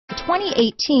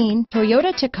2018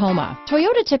 Toyota Tacoma.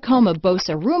 Toyota Tacoma boasts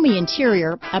a roomy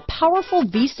interior, a powerful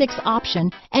V6 option,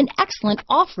 and excellent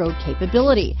off-road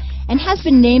capability, and has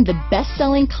been named the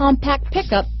best-selling compact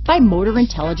pickup by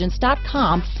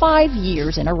MotorIntelligence.com 5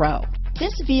 years in a row.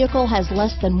 This vehicle has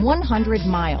less than 100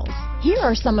 miles. Here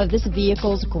are some of this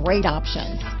vehicle's great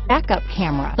options: backup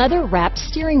camera, leather-wrapped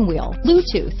steering wheel,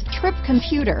 Bluetooth, trip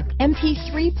computer,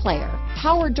 MP3 player,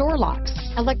 power door locks,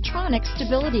 electronic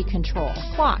stability control,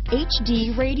 clock,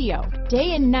 HD radio,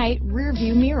 day and night rear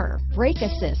view mirror, brake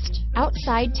assist,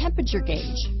 outside temperature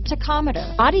gauge,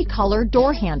 tachometer, body color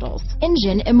door handles,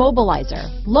 engine immobilizer,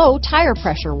 low tire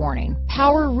pressure warning,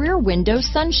 power rear window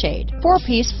sunshade,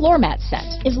 4-piece floor mat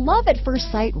set. Is love at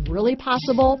first sight really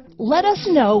possible? Let us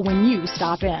know when you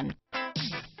stop in.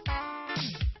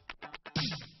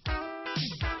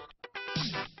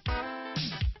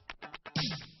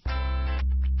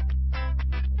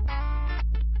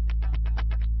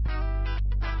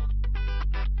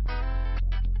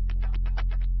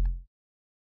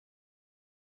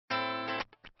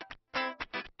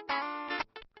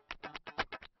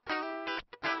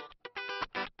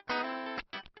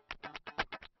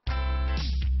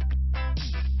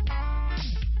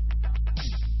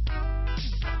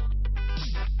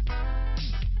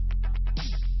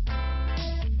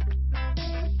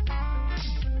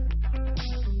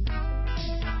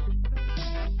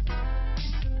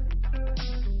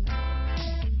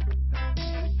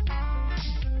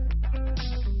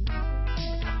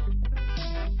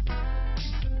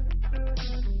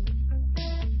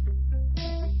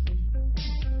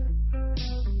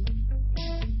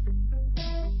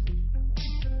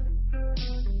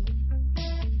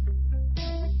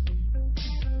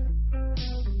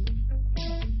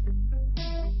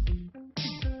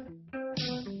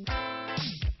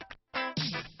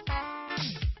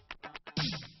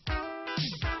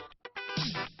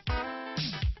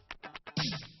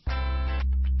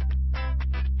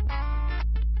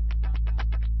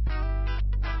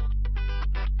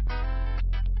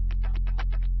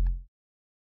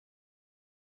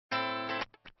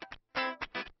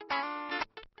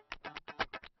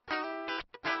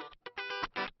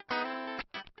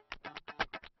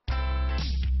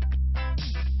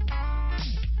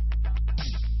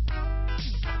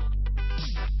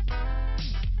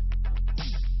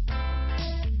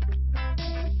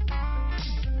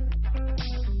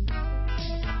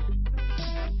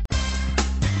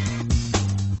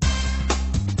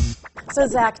 So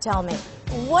Zach, tell me,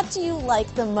 what do you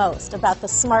like the most about the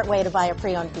smart way to buy a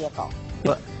pre-owned vehicle?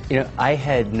 Well, I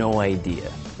had no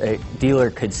idea a dealer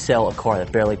could sell a car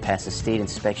that barely passes state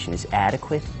inspection is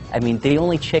adequate. I mean, they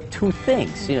only check 2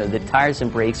 things. The tires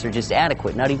and brakes are just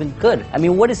adequate, not even good. I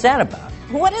mean, what is that about?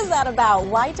 What is that about?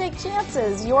 Why take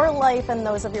chances? Your life and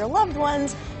those of your loved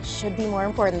ones should be more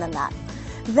important than that.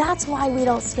 That's why we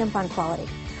don't skimp on quality.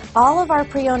 All of our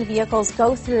pre-owned vehicles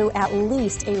go through at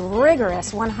least a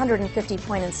rigorous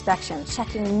 150-point inspection,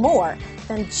 checking more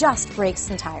than just brakes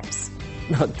and tires.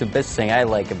 The best thing I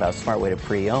like about Smart Way to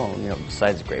Pre-Own,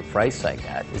 besides the great price I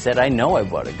got, is that I know I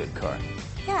bought a good car.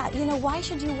 Yeah, why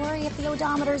should you worry if the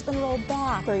odometer's been rolled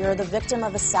back, or you're the victim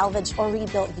of a salvaged or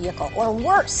rebuilt vehicle, or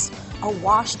worse, a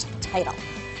washed title?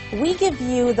 We give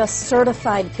you the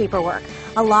certified paperwork,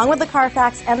 along with the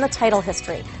Carfax and the title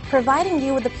history, providing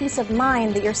you with the peace of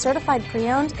mind that your certified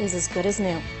pre-owned is as good as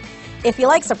new. If you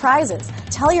like surprises,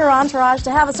 tell your entourage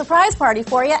to have a surprise party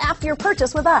for you after your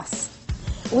purchase with us.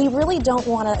 We really don't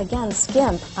want to, again,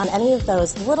 skimp on any of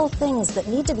those little things that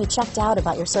need to be checked out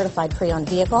about your certified pre-owned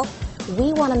vehicle.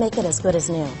 We want to make it as good as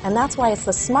new, and that's why it's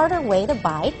the smarter way to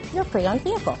buy your pre-owned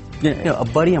vehicle. A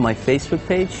buddy on my Facebook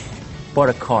page bought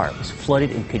a car. It was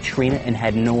flooded in Katrina and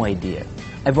had no idea.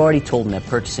 I've already told him that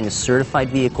purchasing a certified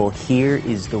vehicle here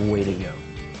is the way to go.